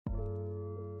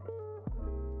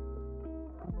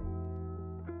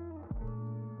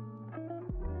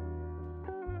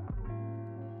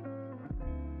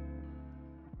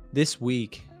this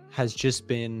week has just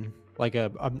been like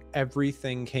a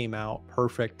everything came out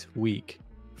perfect week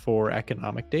for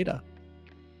economic data.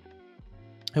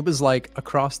 It was like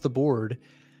across the board,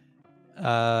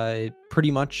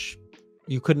 pretty much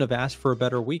you couldn't have asked for a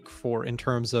better week for in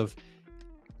terms of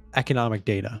economic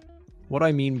data. What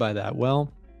I mean by that,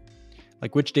 well,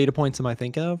 like which data points am I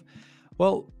thinking of?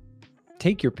 Well,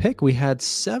 take your pick. We had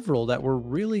several that were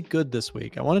really good this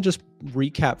week. I want to just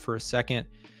recap for a second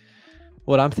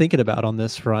what I'm thinking about on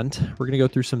this front. We're going to go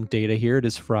through some data here. It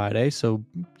is Friday, so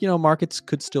markets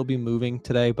could still be moving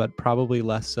today, but probably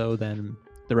less so than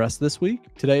the rest of this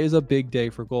week. Today is a big day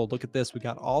for gold. Look at this. We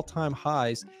got all-time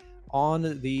highs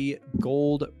on the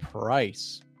gold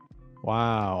price.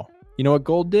 Wow. You know what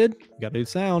gold did? We got to do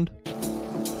sound.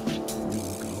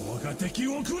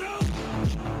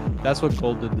 That's what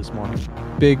gold did this morning.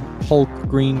 Big Hulk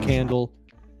green candle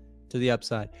to the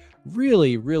upside.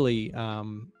 Really, really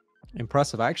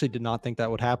impressive. I actually did not think that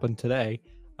would happen today.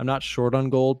 I'm not short on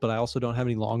gold, but I also don't have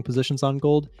any long positions on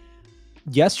gold.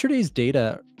 Yesterday's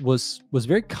data was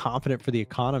very confident for the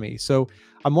economy. So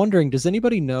I'm wondering, does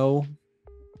anybody know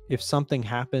if something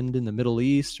happened in the Middle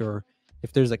East or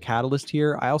if there's a catalyst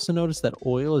here? I also noticed that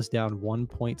oil is down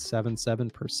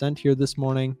 1.77% here this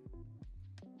morning.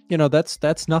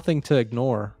 That's nothing to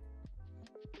ignore.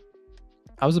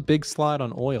 I was a big slide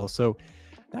on oil, so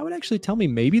that would actually tell me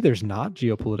maybe there's not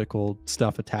geopolitical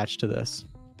stuff attached to this.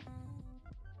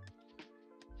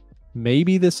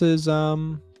 Maybe this is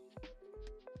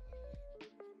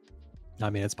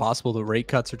it's possible the rate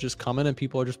cuts are just coming and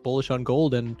people are just bullish on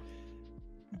gold and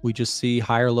we just see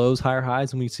higher lows, higher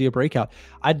highs, and we see a breakout.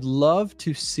 I'd love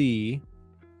to see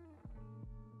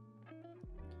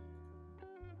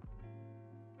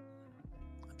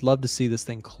this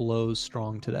thing close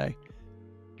strong today.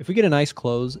 If we get a nice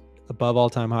close above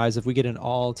all-time highs, if we get an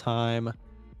all-time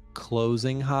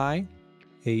closing high,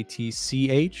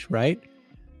 ATCH, right?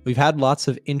 We've had lots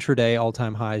of intraday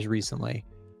all-time highs recently.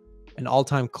 An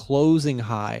all-time closing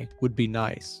high would be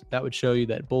nice. That would show you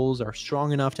that bulls are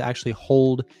strong enough to actually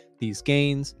hold these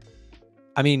gains.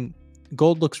 I mean,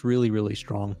 gold looks really, really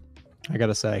strong, I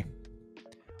gotta say.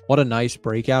 What a nice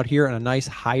breakout here and a nice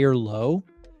higher low,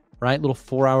 right? Little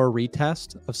 4-hour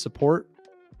retest of support.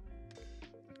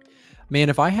 Man,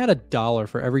 if I had $1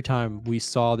 for every time we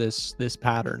saw this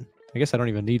pattern, I guess I don't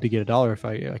even need to get $1 if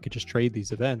I could just trade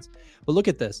these events. But look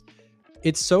at this.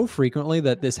 It's so frequently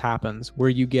that this happens where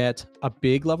you get a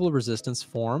big level of resistance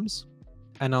forms,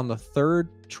 and on the third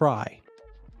try,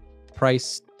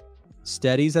 price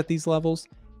steadies at these levels,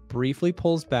 briefly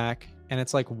pulls back, and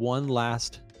it's like one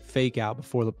last fake out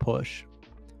before the push.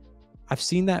 I've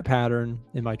seen that pattern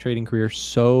in my trading career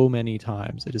so many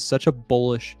times. It is such a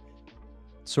bullish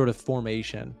sort of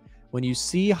formation. When you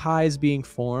see highs being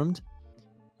formed,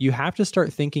 you have to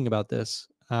start thinking about this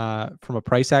from a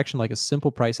price action, like a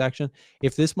simple price action.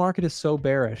 If this market is so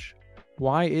bearish,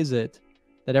 why is it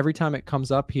that every time it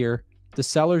comes up here, the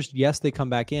sellers, yes, they come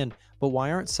back in, but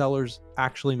why aren't sellers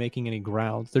actually making any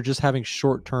ground? They're just having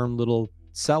short-term little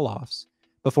sell-offs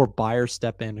before buyers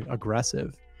step in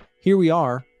aggressive. Here we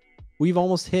are. We've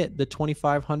almost hit the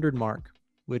 2,500 mark,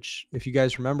 which, if you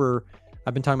guys remember,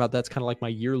 I've been talking about that's kind of like my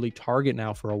yearly target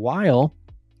now for a while,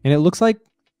 and it looks like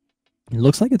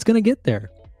it's going to get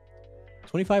there.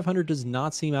 2,500 does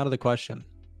not seem out of the question.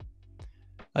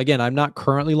 Again, I'm not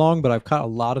currently long, but I've caught a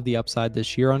lot of the upside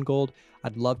this year on gold.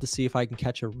 I'd love to see if I can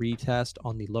catch a retest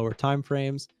on the lower time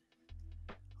frames.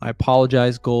 I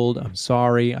apologize, gold. I'm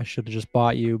sorry. I should have just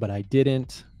bought you, but I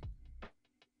didn't.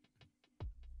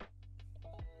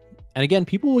 And again,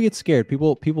 people will get scared.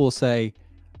 People will say,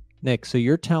 Nick, so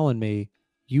you're telling me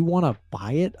you want to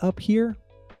buy it up here?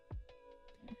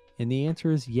 And the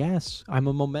answer is yes. I'm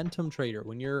a momentum trader.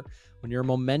 When you're a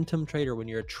momentum trader, when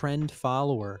you're a trend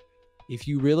follower, if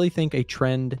you really think a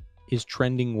trend is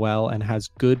trending well and has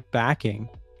good backing,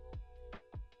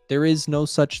 there is no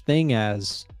such thing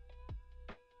as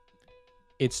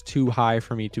it's too high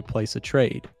for me to place a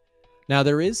trade. Now,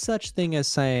 there is such thing as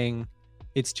saying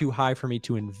it's too high for me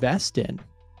to invest in,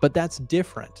 but that's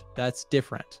different. That's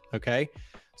different, okay?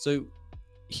 So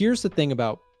here's the thing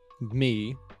about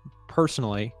me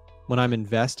personally when I'm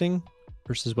investing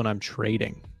versus when I'm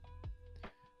trading.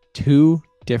 Two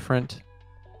different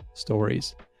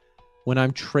stories. When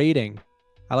I'm trading,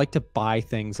 I like to buy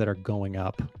things that are going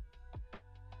up.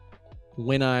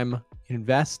 When I'm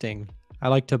investing, I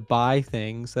like to buy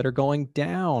things that are going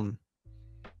down.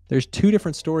 There's two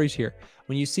different stories here.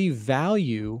 When you see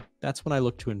value, that's when I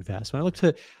look to invest. When I look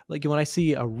to, like, when I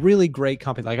see a really great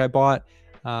company, like I bought,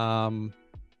 and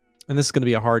this is going to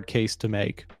be a hard case to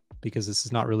make, because this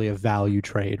is not really a value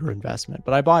trade or investment.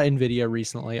 But I bought Nvidia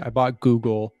recently. I bought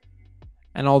Google,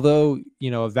 and although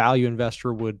a value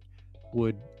investor would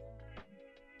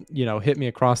hit me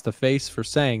across the face for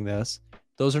saying this,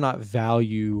 those are not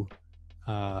value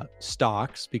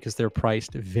stocks because they're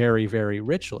priced very, very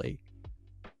richly.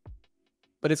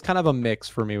 But it's kind of a mix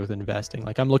for me with investing.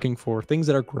 Like, I'm looking for things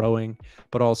that are growing,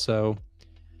 but also,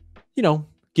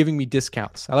 giving me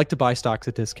discounts. I like to buy stocks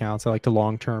at discounts. I like to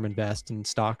long-term invest in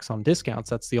stocks on discounts.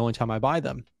 That's the only time I buy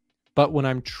them. But when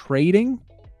I'm trading,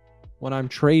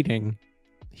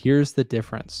 here's the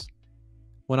difference.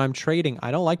 When I'm trading,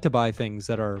 I don't like to buy things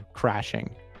that are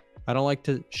crashing. I don't like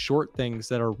to short things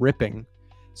that are ripping.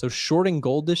 So shorting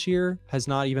gold this year has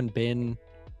not even been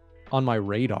on my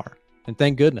radar. And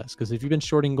thank goodness, because if you've been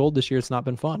shorting gold this year, it's not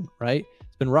been fun, right?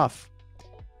 It's been rough.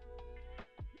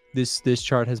 This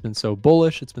chart has been so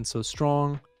bullish. It's been so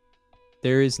strong.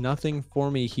 There is nothing for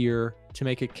me here to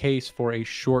make a case for a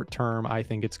short term, I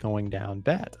think it's going down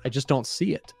bet. I just don't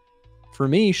see it. For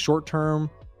me, short term,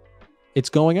 it's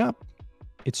going up.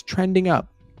 It's trending up.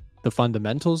 The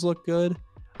fundamentals look good.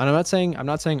 And I'm not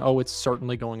saying, oh, it's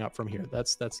certainly going up from here.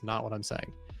 That's not what I'm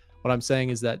saying. What I'm saying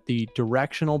is that the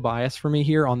directional bias for me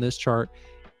here on this chart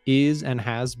is and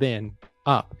has been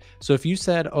up. So if you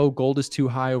said, oh, gold is too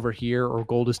high over here or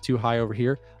gold is too high over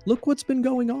here, look what's been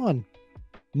going on.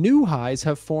 New highs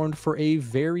have formed for a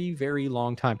very, very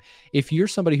long time. If you're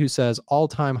somebody who says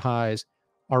all-time highs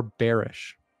are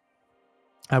bearish,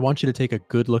 I want you to take a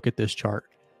good look at this chart.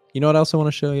 You know what else I want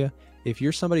to show you? If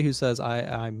you're somebody who says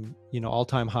I'm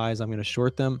all-time highs, I'm going to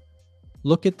short them,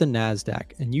 look at the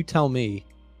NASDAQ and you tell me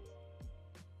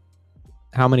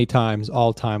how many times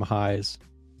all-time highs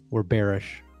were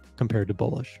bearish compared to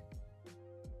bullish,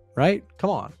 right? Come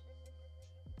on.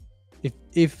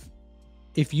 If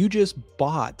you just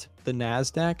bought the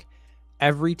NASDAQ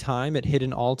every time it hit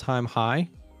an all-time high,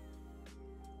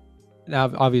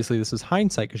 now obviously this is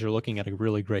hindsight because you're looking at a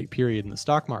really great period in the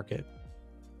stock market,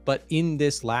 but in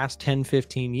this last 10,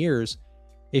 15 years,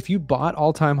 if you bought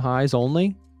all-time highs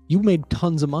only, you made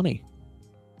tons of money.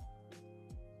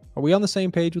 Are we on the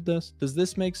same page with this? Does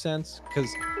this make sense? Because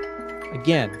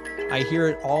again, I hear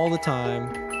it all the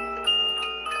time.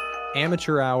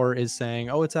 Amateur hour is saying,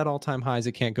 oh, it's at all-time highs,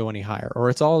 it can't go any higher. Or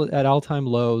it's all at all-time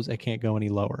lows, it can't go any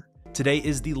lower. Today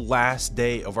is the last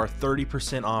day of our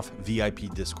 30% off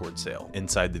VIP Discord sale.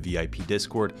 Inside the VIP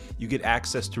Discord, you get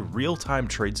access to real-time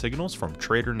trade signals from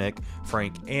Trader Nick,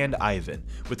 Frank, and Ivan,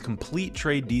 with complete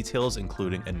trade details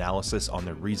including analysis on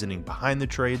the reasoning behind the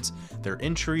trades, their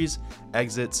entries,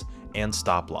 exits, and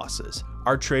stop losses.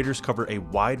 Our traders cover a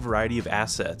wide variety of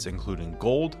assets including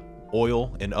gold,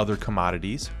 oil, and other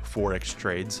commodities, Forex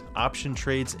trades, option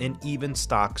trades, and even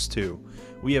stocks too.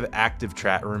 We have active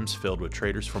chat rooms filled with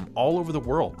traders from all over the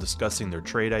world discussing their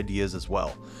trade ideas as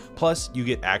well. Plus, you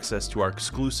get access to our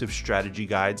exclusive strategy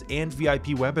guides and VIP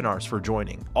webinars for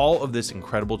joining. All of this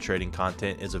incredible trading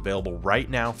content is available right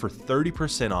now for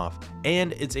 30% off,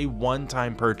 and it's a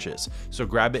one-time purchase. So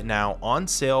grab it now on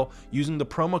sale using the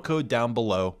promo code down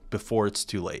below before it's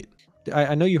too late.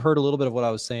 I know you heard a little bit of what I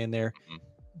was saying there.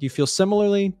 Do you feel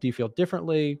similarly? Do you feel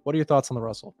differently? What are your thoughts on the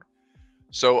Russell?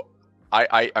 So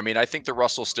I mean, I think the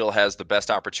Russell still has the best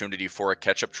opportunity for a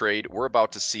catch-up trade. We're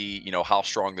about to see, how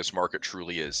strong this market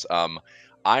truly is.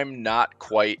 I'm not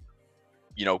quite,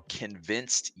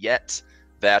 convinced yet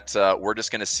that we're just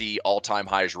going to see all-time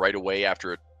highs right away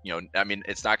after, I mean,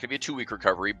 it's not going to be a 2-week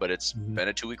recovery, but it's been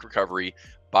a 2-week recovery.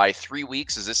 By 3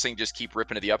 weeks, does this thing just keep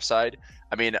ripping to the upside?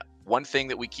 I mean, one thing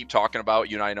that we keep talking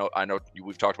about, you and I know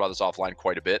we've talked about this offline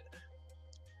quite a bit.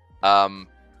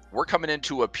 We're coming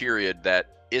into a period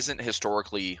that isn't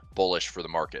historically bullish for the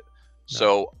market.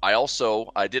 No.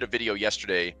 So I did a video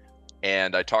yesterday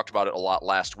and I talked about it a lot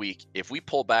last week. If we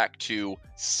pull back to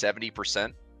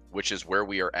 70%, which is where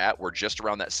we are at, we're just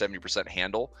around that 70%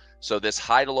 handle. So this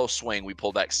high to low swing, we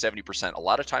pull back 70%. A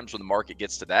lot of times when the market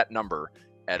gets to that number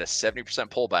at a 70%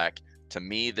 pullback, to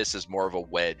me, this is more of a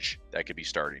wedge that could be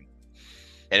starting.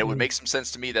 And it would make some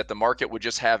sense to me that the market would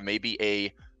just have maybe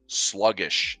a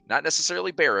sluggish, not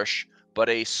necessarily bearish, but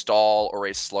a stall or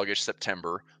a sluggish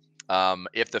September. And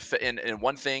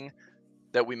one thing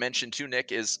that we mentioned too,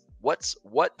 Nick, is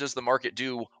what does the market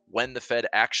do when the Fed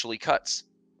actually cuts?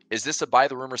 Is this a buy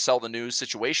the rumor, sell the news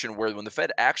situation where when the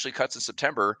Fed actually cuts in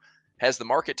September, has the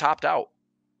market topped out?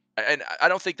 And I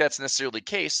don't think that's necessarily the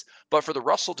case, but for the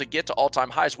Russell to get to all-time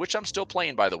highs, which I'm still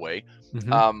playing, by the way,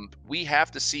 we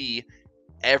have to see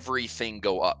everything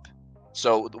go up.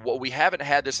 So what we haven't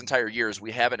had this entire year is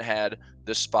we haven't had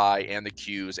the SPY and the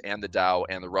Qs and the Dow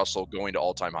and the Russell going to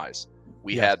all-time highs.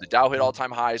 We Yes. had the Dow hit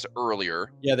all-time highs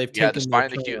earlier. Yeah, they've We had the taken their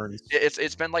spine of the Q. turns.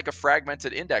 It's been like a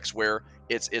fragmented index where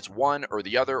it's one or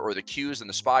the other, or the Qs and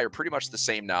the SPY are pretty much the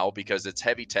same now because it's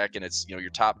heavy tech and it's, you know,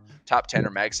 your top 10 or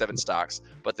Mag 7 stocks.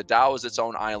 But the Dow is its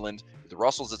own island. The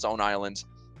Russell's its own island.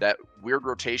 That weird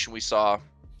rotation we saw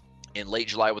in late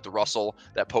July with the Russell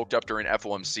that poked up during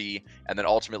FOMC and then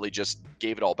ultimately just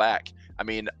gave it all back. I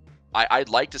mean, I'd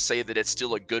like to say that it's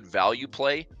still a good value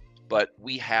play, but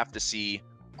we have to see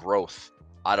growth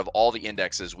out of all the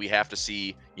indexes. We have to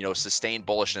see, you know, sustained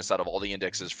bullishness out of all the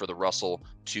indexes for the Russell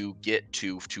to get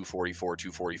to 244,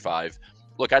 245.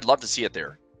 Look, I'd love to see it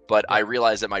there, but I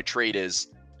realize that my trade is,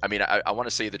 I mean, I want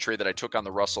to say the trade that I took on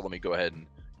the Russell. Let me go ahead and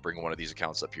bring one of these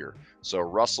accounts up here. So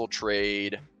Russell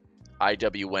trade,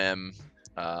 IWM.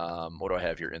 What do I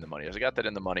have here in the money? I got that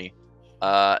in the money.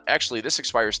 Actually, this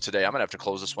expires today. I'm gonna have to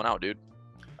close this one out, dude.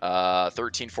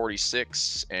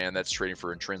 1346, and that's trading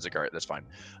for intrinsic. All right, that's fine.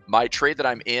 My trade that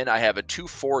I'm in, I have a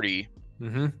 240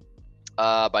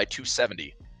 by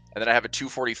 270, and then I have a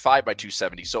 245 by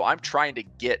 270. So I'm trying to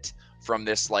get from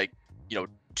this, like, you know,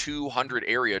 200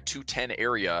 area, 210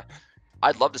 area.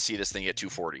 I'd love to see this thing at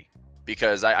 240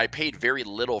 because I paid very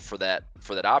little for that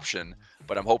option,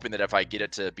 but I'm hoping that if I get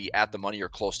it to be at the money or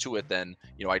close to it, then,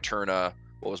 you know, I turn a,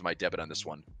 what was my debit on this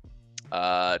one?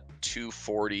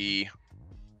 240.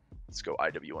 Let's go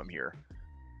IWM here.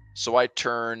 So I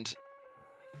turned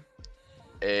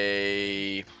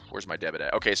a, where's my debit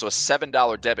at? Okay, so a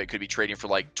 $7 debit could be trading for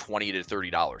like $20 to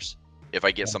 $30 if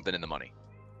I get something in the money.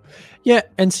 Yeah,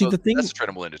 and see, So the thing, that's a trade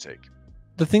I'm willing to take.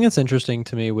 the thing that's interesting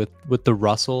to me with the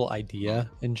Russell idea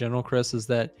in general, Chris, is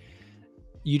that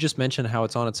you just mentioned how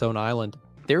it's on its own island.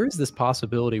 There is this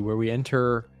possibility where we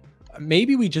enter,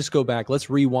 maybe we just go back, let's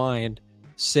rewind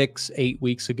 6-8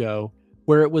 weeks ago,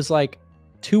 where it was like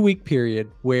 2-week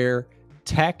period where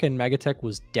tech and megatech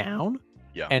was down,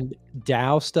 and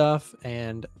Dow stuff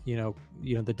and you know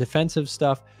the defensive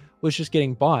stuff was just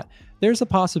getting bought. There's a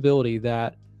possibility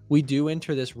that we do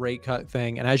enter this rate cut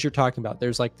thing, and as you're talking about,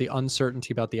 there's like the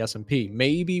uncertainty about the S&P.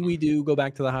 Maybe we do go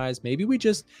back to the highs.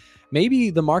 Maybe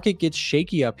the market gets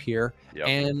shaky up here,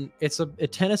 and it's a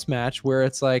tennis match where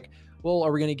it's like, well,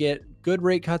 are we going to get good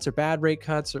rate cuts or bad rate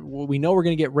cuts? Or, well, we know we're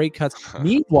going to get rate cuts.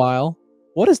 Meanwhile,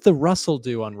 what does the Russell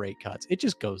do on rate cuts? It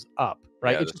just goes up,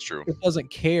 right? Yeah, that's true. It doesn't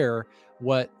care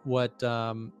what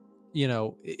you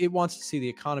know. It wants to see the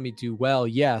economy do well,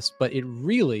 yes, but it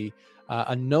really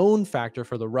a known factor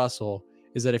for the Russell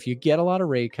is that if you get a lot of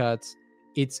rate cuts,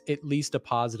 it's at least a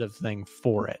positive thing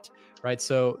for it, right?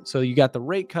 So you got the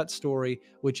rate cut story,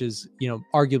 which is, you know,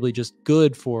 arguably just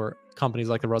good for companies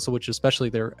like the Russell, which especially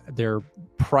their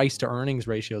price to earnings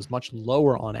ratio is much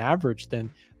lower on average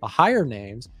than the higher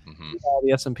names.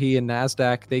 The S&P and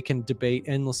NASDAQ, they can debate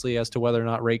endlessly as to whether or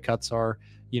not rate cuts are,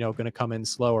 you know, going to come in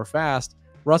slow or fast.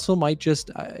 Russell might just,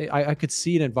 I could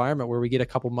see an environment where we get a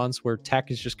couple months where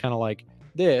tech is just kind of like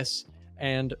this,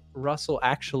 and Russell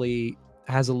actually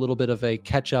has a little bit of a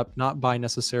catch up, not by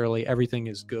necessarily everything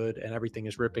is good and everything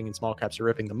is ripping and small caps are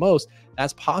ripping the most.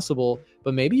 That's possible,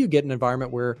 but maybe you get an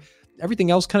environment where everything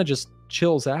else kind of just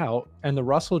chills out and the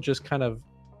Russell just kind of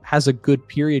has a good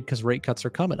period because rate cuts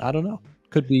are coming. I don't know.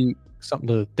 Could be something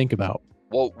to think about.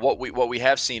 Well, what we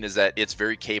have seen is that it's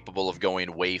very capable of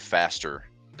going way faster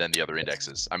than the other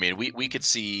indexes. I mean, we could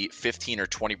see 15 or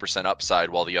 20% upside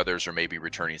while the others are maybe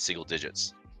returning single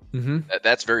digits.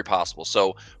 That's very possible.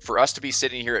 So for us to be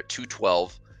sitting here at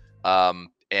 212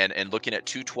 and looking at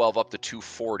 212 up to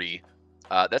 240,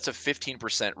 that's a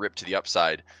 15% rip to the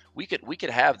upside. We could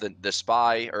have the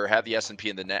SPY or have the S&P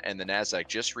and the NASDAQ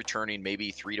just returning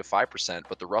maybe 3 to 5%,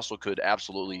 but the Russell could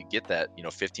absolutely get that, you know,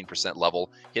 15%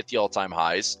 level, hit the all-time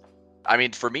highs. I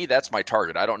mean, for me, that's my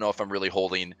target. I don't know if I'm really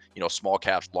holding, you know, small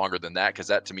caps longer than that, because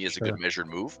that to me is a good measured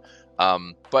move.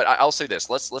 But I'll say this: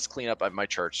 let's clean up my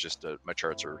charts. Just my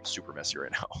charts are super messy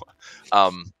right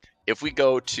now. If we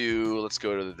go to, let's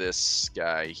go to this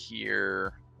guy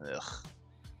here.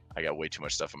 I got way too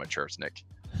much stuff on my charts, Nick.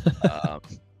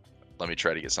 Let me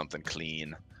try to get something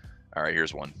clean. All right,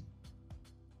 here's one.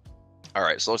 All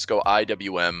right, so let's go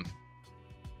IWM,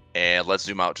 and let's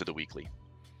zoom out to the weekly.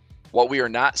 What we are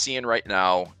not seeing right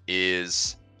now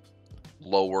is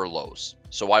lower lows.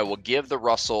 So I will give the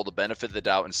Russell the benefit of the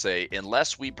doubt and say,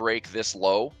 unless we break this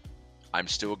low, I'm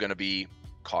still going to be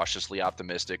cautiously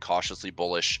optimistic, cautiously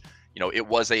bullish. You know, it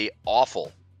was a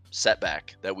awful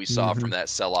setback that we saw from that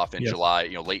sell-off in July,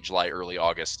 you know, late July, early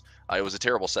August. It was a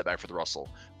terrible setback for the Russell.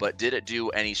 But did it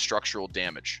do any structural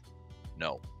damage?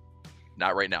 No.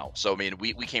 Not right now. So, I mean,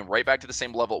 we came right back to the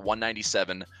same level at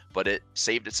 197, but it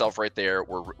saved itself right there.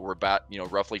 We're about, you know,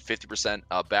 roughly 50%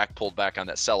 pulled back on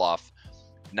that sell-off.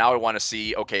 now I want to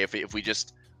see, okay, if we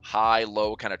just high,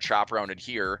 low kind of chop around in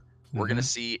here, we're going to Mhm.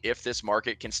 see if this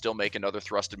market can still make another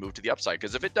thrusted move to the upside.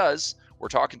 Because if it does, we're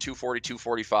talking 240,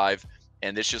 245,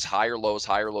 and it's just higher lows,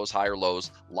 higher lows, higher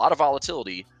lows. A lot of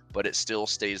volatility, but it still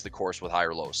stays the course with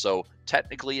higher lows. So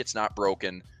technically, it's not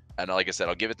broken. And like I said,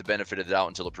 I'll give it the benefit of the doubt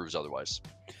until it proves otherwise.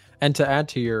 And to add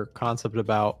to your concept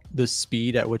about the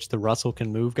speed at which the Russell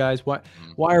can move, guys, Mhm.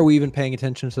 why are we even paying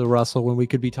attention to the Russell when we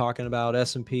could be talking about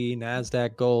S&P,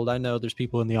 NASDAQ, gold? I know there's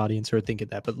people in the audience who are thinking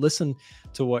that, but listen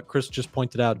to what Chris just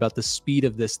pointed out about the speed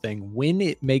of this thing. When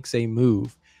it makes a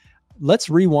move, let's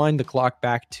rewind the clock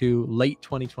back to late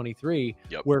 2023,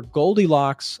 Yep. where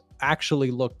Goldilocks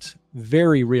actually looked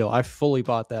very real. I fully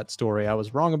bought that story. I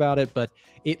was wrong about it, but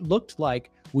it looked like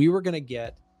we were going to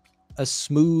get a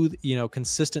smooth,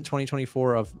 consistent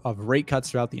 2024 of rate cuts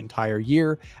throughout the entire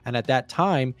year. And at that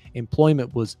time,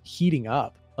 employment was heating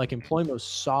up. Like employment was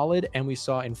solid, and we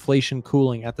saw inflation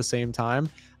cooling at the same time.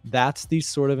 That's the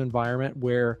sort of environment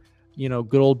where,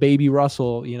 good old baby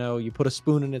Russell, you put a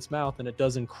spoon in its mouth and it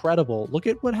does incredible. Look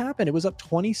at what happened. It was up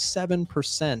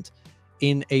 27%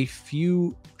 in a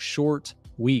few short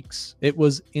weeks. It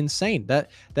was insane. That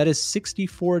is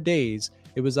 64 days.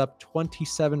 It was up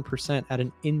 27% at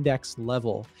an index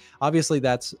level. Obviously,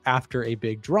 that's after a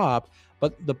big drop.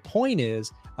 But the point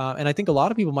is, and I think a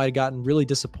lot of people might have gotten really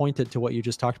disappointed to what you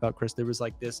just talked about, Chris. There was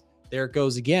like this, there it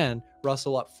goes again,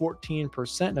 Russell up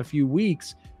 14% in a few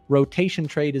weeks. Rotation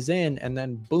trade is in, and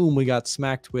then boom, we got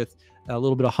smacked with a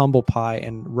little bit of humble pie,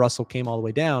 and Russell came all the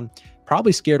way down.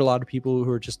 Probably scared a lot of people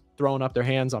who are just throwing up their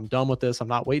hands. I'm done with this. I'm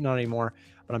not waiting on it anymore.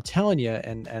 But I'm telling you,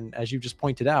 and as you just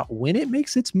pointed out, when it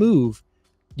makes its move,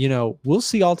 we'll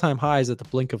see all-time highs at the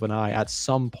blink of an eye at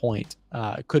some point.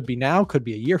 It could be now, could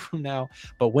be a year from now,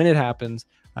 but when it happens,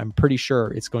 I'm pretty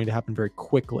sure it's going to happen very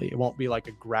quickly. It won't be like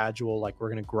a gradual, like we're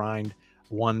going to grind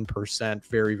 1%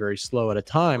 very, very slow at a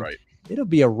time. Right. It'll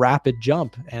be a rapid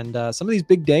jump. And some of these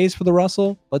big days for the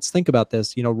Russell, let's think about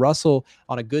this. Russell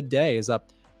on a good day is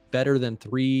up better than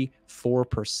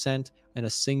 3-4% in a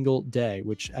single day,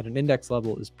 which at an index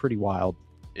level is pretty wild.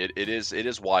 It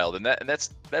is wild, and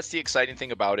that's the exciting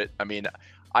thing about it. I mean,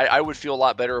 I would feel a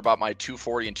lot better about my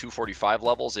 240 and 245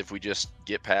 levels if we just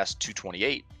get past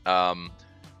 228.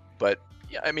 But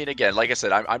yeah, I mean, again, like I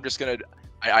said, I'm just gonna.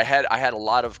 I had a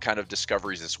lot of kind of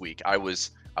discoveries this week. I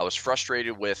was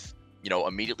frustrated with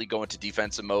immediately going to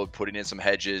defensive mode, putting in some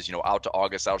hedges, out to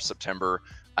August, out to September.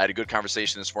 I had a good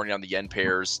conversation this morning on the yen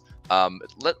pairs.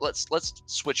 Let's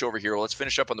switch over here. Let's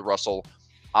finish up on the Russell.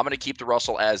 I'm going to keep the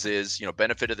Russell as is,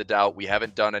 benefit of the doubt. We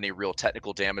haven't done any real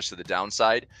technical damage to the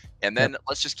downside. And then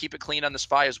let's just keep it clean on the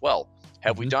SPY as well.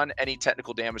 Have we done any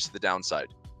technical damage to the downside?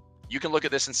 You can look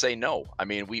at this and say no. I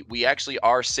mean, we actually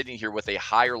are sitting here with a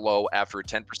higher low after a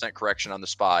 10% correction on the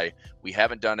SPY. We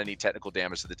haven't done any technical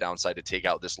damage to the downside to take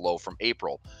out this low from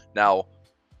April. Now,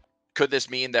 could this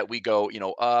mean that we go,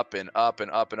 up and up and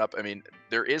up and up? I mean,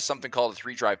 there is something called a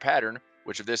 3-drive pattern,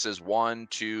 which if this is 1,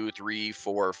 2, 3,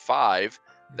 4, 5,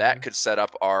 that could set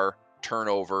up our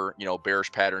turnover,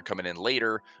 bearish pattern coming in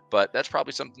later. But that's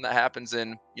probably something that happens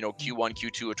in, Q1,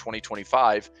 Q2 of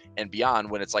 2025 and beyond,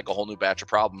 when it's like a whole new batch of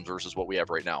problems versus what we have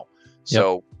right now.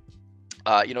 So,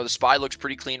 the SPY looks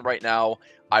pretty clean right now.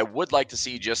 I would like to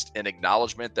see just an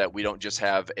acknowledgement that we don't just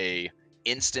have a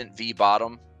instant V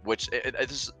bottom, which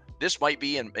this might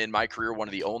be in my career one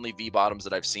of the only V bottoms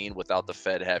that I've seen without the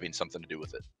Fed having something to do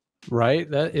with it. Right.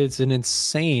 That is an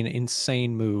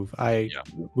insane move.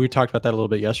 We talked about that a little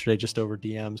bit yesterday, just over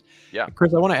DMs. Yeah.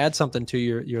 Chris, I want to add something to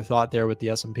your thought there with the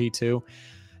S&P too.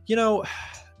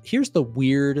 Here's the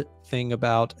weird thing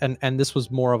about, and this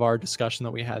was more of our discussion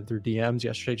that we had through DMs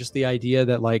yesterday, just the idea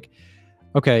that like,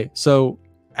 okay, so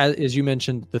as you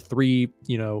mentioned, the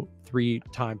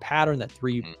three-time pattern, that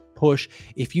three push,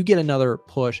 if you get another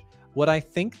push, what I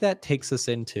think that takes us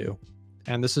into,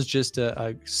 and this is just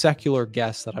a secular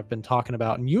guess that I've been talking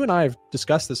about, and you and I have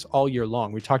discussed this all year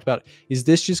long. We talked about, is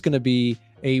this just going to be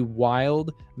a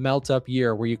wild melt up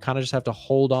year where you kind of just have to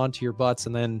hold on to your butts,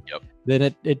 and then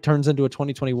it turns into a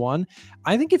 2021?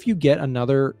 I think if you get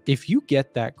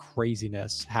that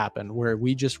craziness happen where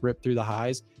we just rip through the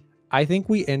highs, I think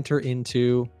we enter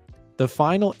into the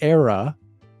final era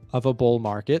of a bull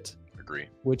market. Agree.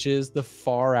 Which is the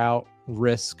far out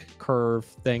risk curve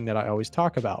thing that I always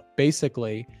talk about.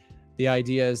 Basically, the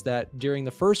idea is that during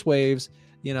the first waves,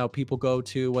 people go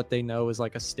to what they know is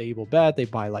like a stable bet. They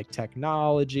buy like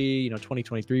technology.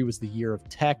 2023 was the year of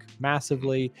tech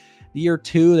massively. The year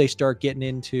 2, they start getting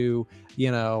into,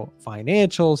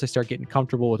 financials. They start getting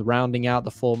comfortable with rounding out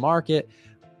the full market.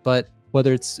 But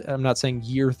whether it's, I'm not saying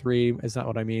year 3 is not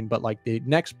what I mean, but like the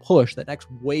next push, the next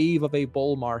wave of a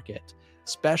bull market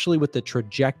especially with the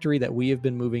trajectory that we have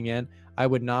been moving in. I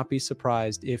would not be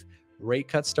surprised if rate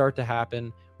cuts start to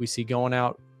happen. We see going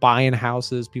out, buying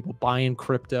houses, people buying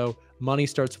crypto, money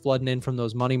starts flooding in from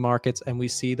those money markets, and we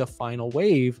see the final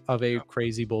wave of a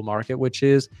crazy bull market, which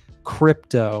is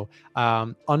crypto,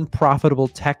 unprofitable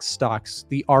tech stocks,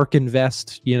 the ARK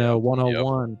Invest,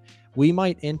 101. We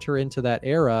might enter into that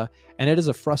era, and it is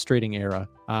a frustrating era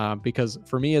because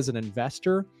for me as an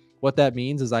investor, what that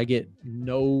means is I get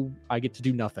to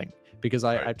do nothing. Because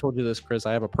I told you this, Chris,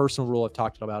 I have a personal rule I've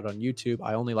talked about on YouTube.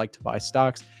 I only like to buy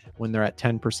stocks when they're at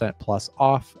 10% plus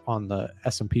off on the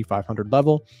S&P 500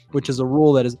 level, which is a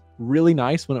rule that is really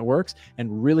nice when it works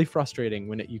and really frustrating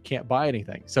when you can't buy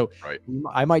anything. So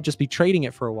I might just be trading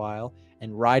it for a while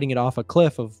and riding it off a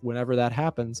cliff of whenever that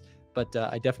happens. But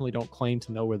I definitely don't claim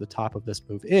to know where the top of this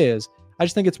move is. I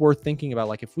just think it's worth thinking about,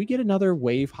 like, if we get another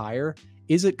wave higher,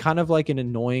 is it kind of like an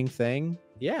annoying thing?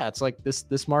 Yeah, it's like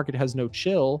this market has no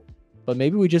chill. But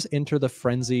maybe we just enter the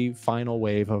frenzy final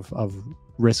wave of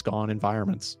risk on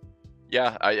environments.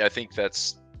 Yeah, I think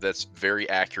that's very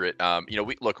accurate.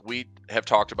 We have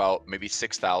talked about maybe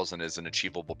 6,000 is an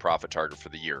achievable profit target for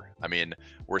the year. I mean,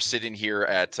 we're sitting here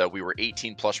at we were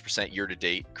 18+% year to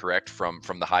date, correct, from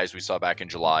the highs we saw back in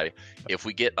July. If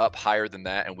we get up higher than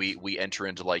that and we enter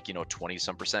into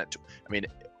 20-some%, I mean,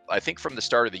 I think from the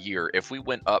start of the year, if we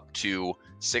went up to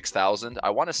 6,000, I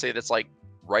want to say that's like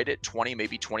right at 20,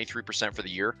 maybe 23% for the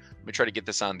year. Let me try to get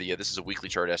this on the, this is a weekly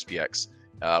chart SPX.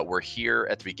 We're here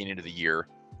at the beginning of the year.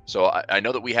 So I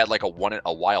know that we had like a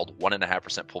wild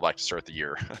 1.5% pullback to start the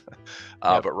year.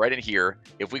 But right in here,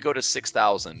 if we go to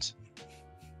 6,000,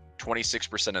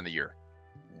 26% in the year.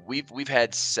 We've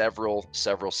had several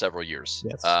years.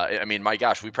 Yes. I mean, my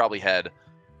gosh, we probably had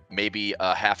maybe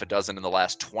a half a dozen in the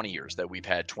last 20 years that we've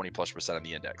had 20+% on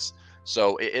the index.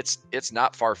 So it's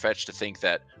not far-fetched to think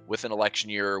that with an election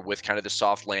year, with kind of the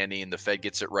soft landing, the Fed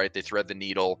gets it right, they thread the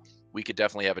needle, we could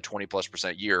definitely have a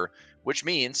 20+% year, which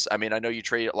means, I mean, I know you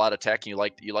trade a lot of tech and you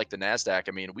like the NASDAQ.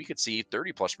 I mean, we could see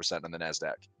 30+% on the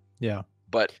NASDAQ. Yeah.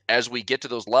 But as we get to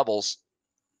those levels,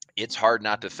 it's hard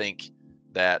not to think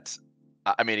that,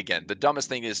 I mean, again, the dumbest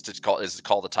thing is to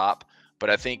call the top, but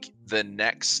I think the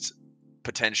next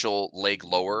potential leg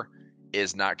lower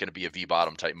is not going to be a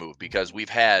V-bottom type move, because we've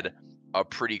had a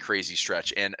pretty crazy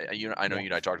stretch. And I know you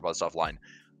and I talked about this offline.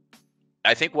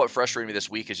 I think what frustrated me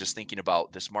this week is just thinking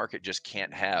about this market just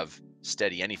can't have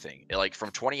steady anything. Like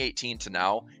from 2018 to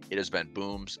now, it has been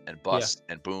booms and busts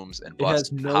and booms and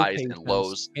busts, no highs patience, and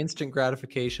lows. Instant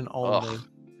gratification only. Ugh,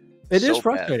 it is so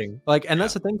frustrating. bad. Like, and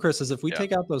that's the thing, Chris, is if we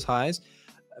take out those highs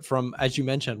from, as you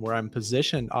mentioned, where I'm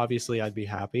positioned, obviously I'd be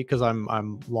happy because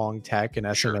I'm long tech and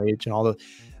SMH and all the,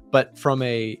 but from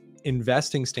a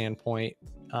investing standpoint,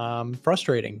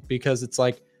 frustrating, because it's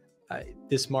like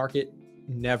this market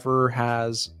never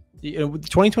has,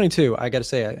 2022, I got to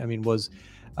say, I mean, was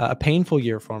a painful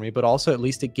year for me, but also at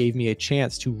least it gave me a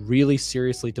chance to really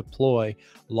seriously deploy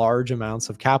large amounts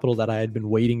of capital that I had been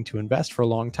waiting to invest for a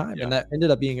long time. And that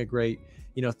ended up being a great,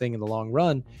 thing in the long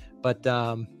run. But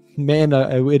man,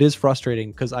 it is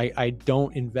frustrating because I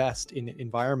don't invest in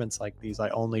environments like these. I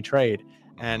only trade.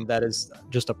 And that is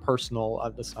just a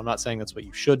personal, I'm not saying that's what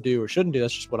you should do or shouldn't do.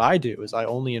 That's just what I do, is I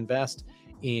only invest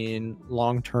in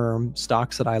long-term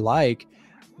stocks that I like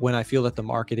when I feel that the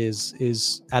market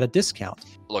is at a discount.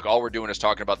 Look, all we're doing is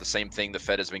talking about the same thing the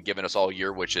Fed has been giving us all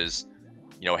year, which is,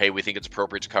 hey, we think it's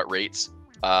appropriate to cut rates.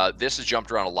 This has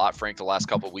jumped around a lot, Frank, the last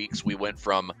couple of weeks. We went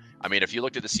from, I mean, if you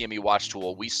looked at the CME watch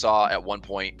tool, we saw at one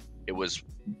point, it was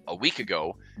a week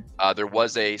ago, there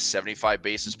was a 75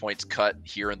 basis points cut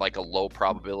here in like a low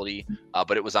probability,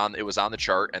 but it was on the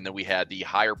chart. And then we had the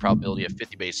higher probability at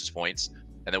 50 basis points.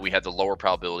 And then we had the lower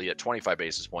probability at 25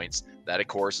 basis points. That, of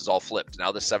course, is all flipped.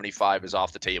 Now the 75 is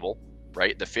off the table,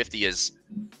 right? The 50 is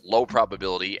low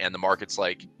probability, and the market's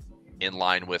like in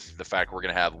line with the fact we're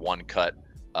going to have one cut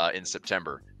in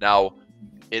September. Now,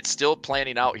 it's still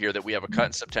planning out here that we have a cut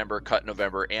in September, cut in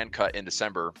November, and cut in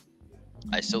December.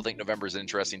 I still think November is an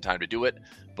interesting time to do it,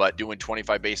 but doing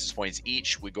 25 basis points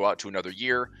each, we go out to another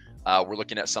year. We're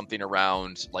looking at something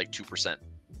around like 2%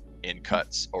 in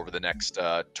cuts over the next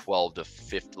 12 to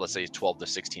 15, let's say 12 to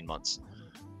 16 months.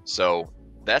 So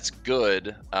that's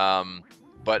good.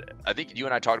 But I think you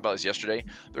and I talked about this yesterday.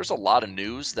 There's a lot of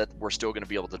news that we're still going to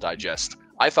be able to digest.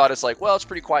 I thought it's like, well, it's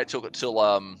pretty quiet till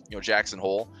Jackson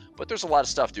Hole, but there's a lot of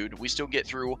stuff, dude. We still get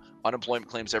through unemployment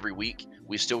claims every week.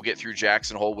 We still get through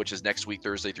Jackson Hole, which is next week,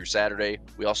 Thursday through Saturday.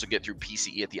 We also get through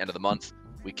PCE at the end of the month.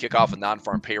 We kick off a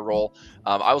non-farm payroll.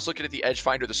 I was looking at the Edge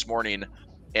Finder this morning,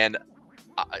 and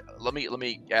let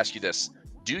me ask you this.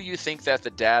 Do you think that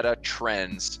the data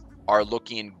trends are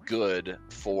looking good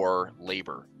for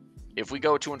labor. If we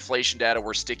go to inflation data,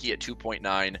 we're sticky at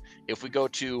 2.9. If we go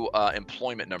to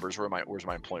employment numbers, where's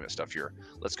my employment stuff here?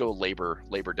 Let's go labor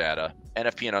data,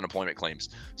 NFP and unemployment claims.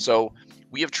 So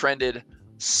we have trended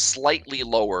slightly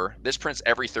lower. This prints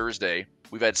every Thursday.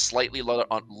 We've had slightly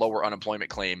lower unemployment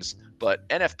claims, but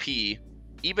NFP,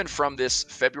 even from this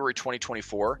February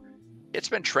 2024, it's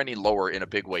been trending lower in a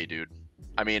big way, dude.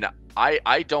 I mean,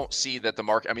 I don't see that the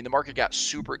market, I mean, the market got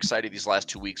super excited these last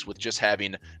 2 weeks with just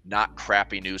having not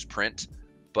crappy news print,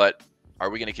 but are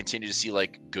we going to continue to see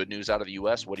like good news out of the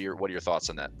US? What are your thoughts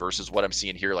on that versus what I'm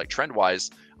seeing here? Like trend wise,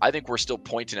 I think we're still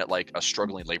pointing at like a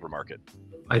struggling labor market.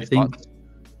 I think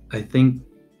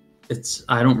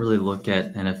I don't really look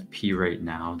at NFP right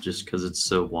now just because it's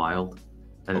so wild.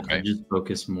 I just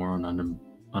focus more on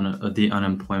the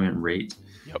unemployment rate.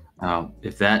 Yep.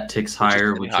 If that ticks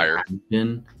higher, which higher. it has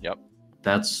been, Yep.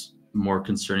 That's more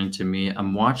concerning to me.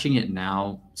 I'm watching it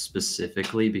now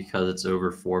specifically because it's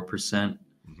over 4%.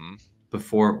 Mm-hmm.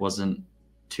 Before it wasn't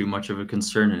too much of a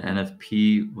concern, and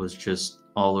NFP was just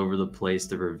all over the place.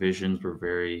 The revisions were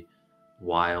very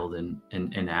wild and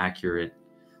inaccurate.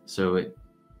 So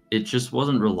it just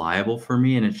wasn't reliable for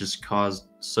me, and it just caused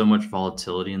so much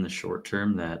volatility in the short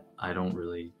term that I don't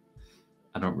really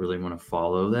want to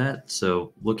follow that.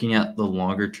 So looking at the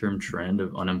longer term trend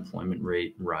of unemployment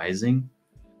rate rising,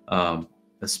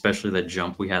 especially that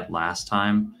jump we had last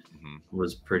time,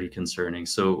 was pretty concerning.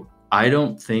 So I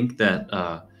don't think that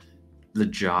the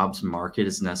jobs market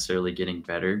is necessarily getting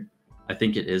better. I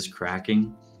think it is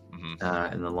cracking.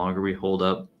 And the longer we hold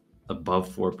up above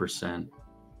 4%,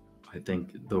 I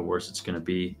think the worse it's going to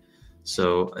be.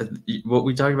 So what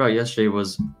we talked about yesterday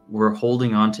was we're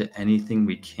holding on to anything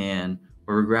we can,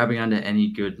 or we're grabbing onto any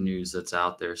good news that's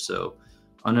out there. So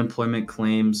unemployment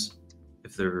claims,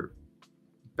 if they're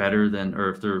better than, or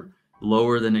if they're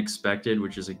lower than expected,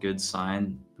 which is a good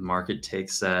sign, the market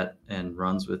takes that and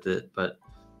runs with it. But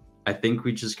I think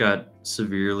we just got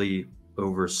severely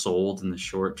oversold in the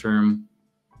short term,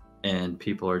 and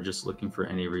people are just looking for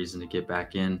any reason to get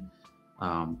back in.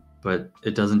 But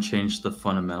it doesn't change the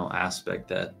fundamental aspect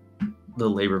that the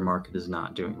labor market is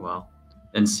not doing well.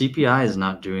 And CPI is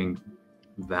not doing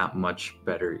that much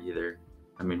better either.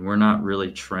 I mean, we're not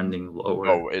really trending lower.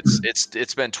 Oh,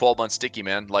 it's been 12 months sticky,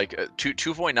 man. Like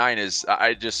 2.9 is,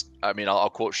 I mean, I'll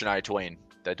quote Shania Twain.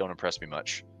 That don't impress me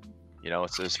much. You know,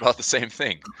 it's about the same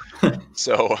thing.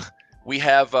 So we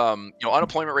have,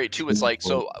 unemployment rate too. It's like,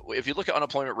 so if you look at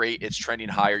unemployment rate, it's trending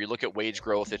higher. You look at wage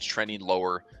growth, it's trending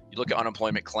lower. You look at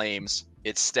unemployment claims,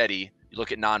 it's steady. You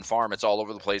look at non-farm, it's all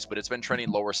over the place, but it's been trending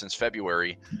lower since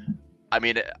February. I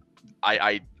mean,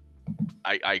 I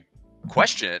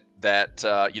question it that,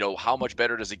 how much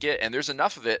better does it get? And there's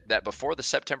enough of it that before the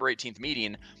September 18th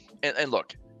meeting, and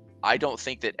look, I don't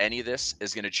think that any of this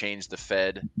is going to change the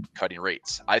Fed cutting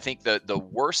rates. I think the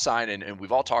worst sign, and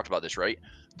we've all talked about this, right?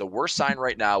 The worst sign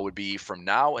right now would be from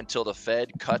now until the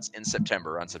Fed cuts in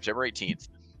September, on September 18th,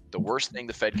 the worst thing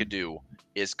the Fed could do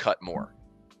is cut more.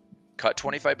 Cut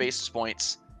 25 basis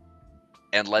points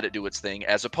and let it do its thing,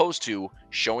 as opposed to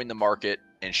showing the market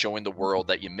and showing the world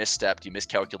that you misstepped, you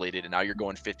miscalculated, and now you're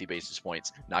going 50 basis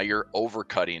points. Now you're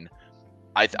overcutting.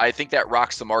 I think that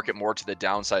rocks the market more to the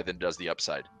downside than it does the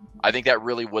upside. I think that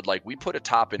really would, like, we put a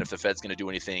top in if the Fed's going to do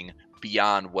anything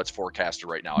beyond what's forecasted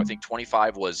right now. I think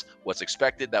 25 was what's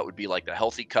expected. That would be like the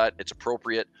healthy cut. It's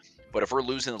appropriate. But if we're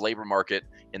losing the labor market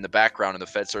in the background and the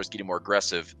Fed starts getting more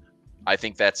aggressive, I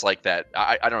think that's like that.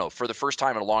 I don't know. For the first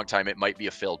time in a long time, it might be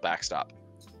a failed backstop.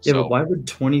 Yeah, but why would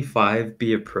 25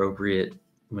 be appropriate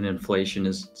when inflation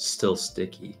is still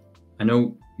sticky? I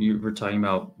know you were talking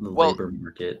about the labor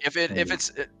market. If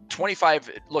it's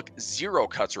 25, look, 0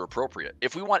 cuts are appropriate.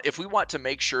 If we want to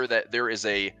make sure that there is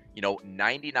a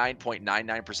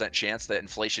 99.99% chance that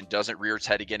inflation doesn't rear its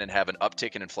head again and have an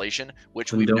uptick in inflation,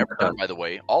 which we've never done, by the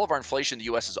way. All of our inflation in the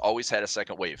U.S. has always had a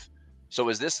second wave. So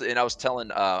is this? And I was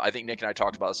telling, I think Nick and I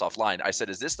talked about this offline. I said,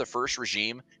 is this the first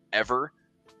regime ever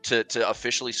to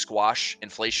officially squash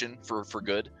inflation for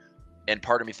good? And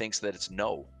part of me thinks that it's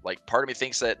no. Like, part of me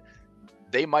thinks that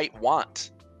they might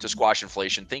want to squash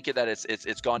inflation, thinking that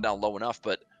it's gone down low enough,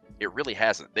 but it really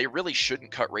hasn't. They really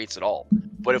shouldn't cut rates at all.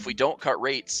 But if we don't cut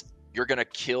rates, you're going to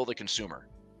kill the consumer,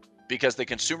 because the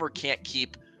consumer can't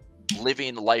keep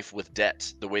living life with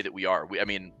debt the way that we are. I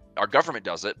mean, our government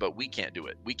does it, but we can't do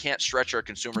it. We can't stretch our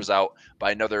consumers out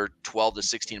by another 12 to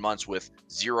 16 months with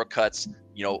 0 cuts,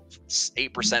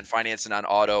 8% financing on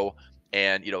auto,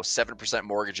 and 7%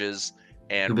 mortgages,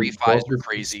 and refis are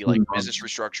crazy. Like, business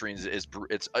restructuring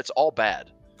it's all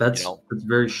bad. That's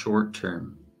very short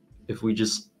term. If we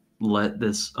just let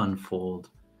this unfold,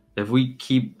 if we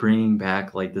keep bringing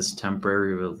back like this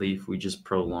temporary relief, we just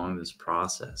prolong this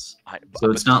process.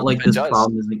 So it's not like this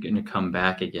problem isn't going to come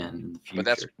back again in the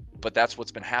future. But that's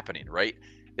what's been happening, right?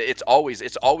 It's always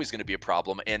going to be a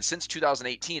problem. And since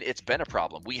 2018, it's been a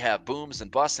problem. We have booms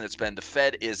and busts, and it's been the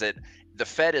Fed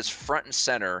is front and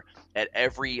center at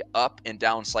every up and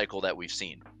down cycle that we've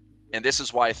seen. And this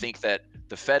is why I think that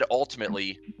the Fed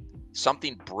ultimately,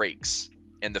 something breaks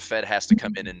and the Fed has to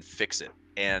come in and fix it.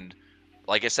 And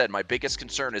like I said, my biggest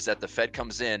concern is that the Fed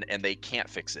comes in and they can't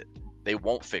fix it. They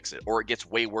won't fix it, or it gets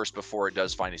way worse before it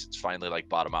does finally like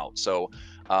bottom out. So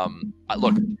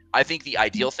look, I think the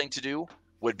ideal thing to do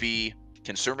would be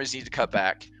consumers need to cut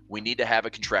back. We need to have a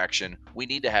contraction. We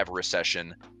need to have a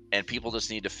recession, and people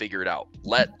just need to figure it out.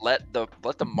 Let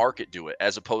the market do it,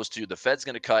 as opposed to the Fed's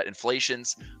going to cut.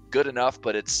 Inflation's good enough,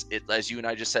 but it's as you and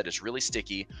I just said, it's really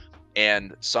sticky,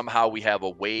 and somehow we have a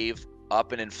wave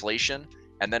up in inflation,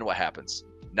 and then what happens?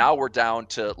 Now we're down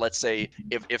to, let's say,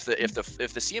 if the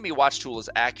CME watch tool is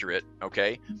accurate,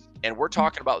 okay, and we're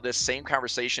talking about this same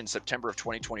conversation in September of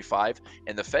 2025,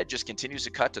 and the Fed just continues to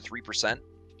cut to 3%,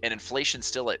 and inflation's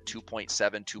still at 2.7,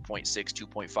 2.6,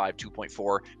 2.5,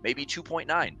 2.4, maybe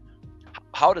 2.9.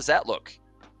 How does that look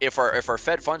if our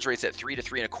Fed funds rate's at 3 to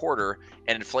 3.25,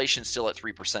 and inflation's still at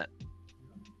 3%?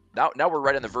 Now we're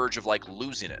right on the verge of like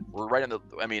losing it. We're right on the,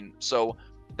 I mean, so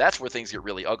that's where things get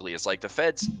really ugly. It's like the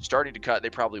Fed's starting to cut, they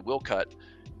probably will cut,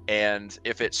 and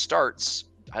if it starts,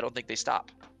 I don't think they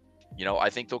stop. You know, I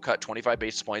think they'll cut 25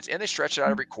 basis points, and they stretch it out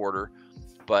every quarter.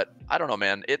 But I don't know,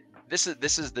 man. This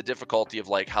is the difficulty of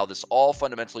like how this all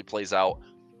fundamentally plays out,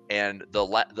 and the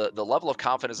level of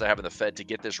confidence I have in the Fed to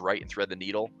get this right and thread the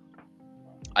needle.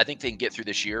 I think they can get through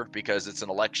this year because it's an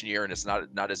election year and it's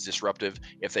not as disruptive.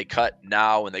 If they cut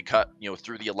now and they cut, you know,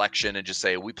 through the election and just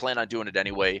say we plan on doing it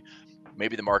anyway,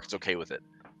 maybe the market's okay with it.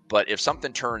 But if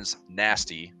something turns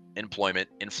nasty, employment,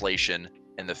 inflation,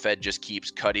 and the Fed just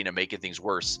keeps cutting and making things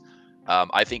worse,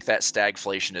 I think that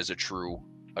stagflation is a true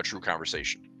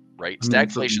conversation, right?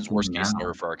 Stagflation is worst case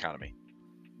scenario for our economy.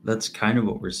 That's kind of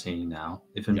what we're seeing now.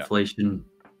 If inflation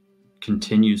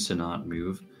continues to not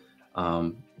move,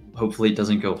 hopefully it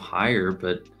doesn't go higher,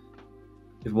 but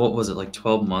what was it, like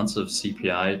 12 months of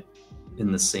CPI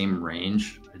in the same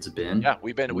range it's been? Yeah,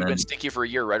 we've been sticky for a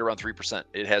year, right around 3%.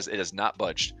 It has not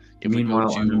budged.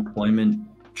 Meanwhile, unemployment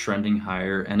trending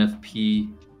higher,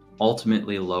 NFP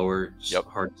ultimately lower. It's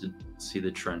hard to see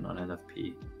the trend on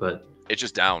NFP, but it's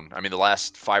just down. I mean, the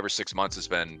last 5 or 6 months it's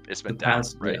been down,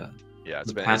 right? Yeah,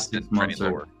 it's been trending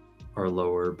lower. Are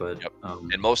lower, but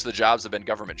and most of the jobs have been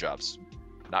government jobs,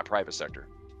 not private sector.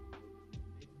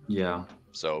 Yeah.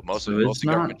 So most of the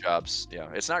government jobs,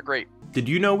 it's not great. Did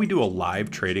you know we do a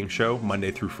live trading show Monday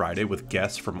through Friday with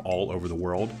guests from all over the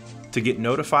world? To get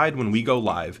notified when we go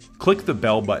live, click the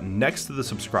bell button next to the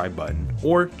subscribe button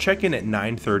or check in at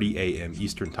 9:30 a.m.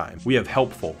 Eastern Time. We have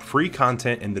helpful, free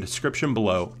content in the description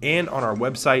below and on our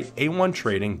website,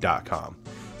 a1trading.com.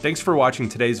 Thanks for watching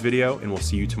today's video, and we'll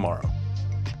see you tomorrow.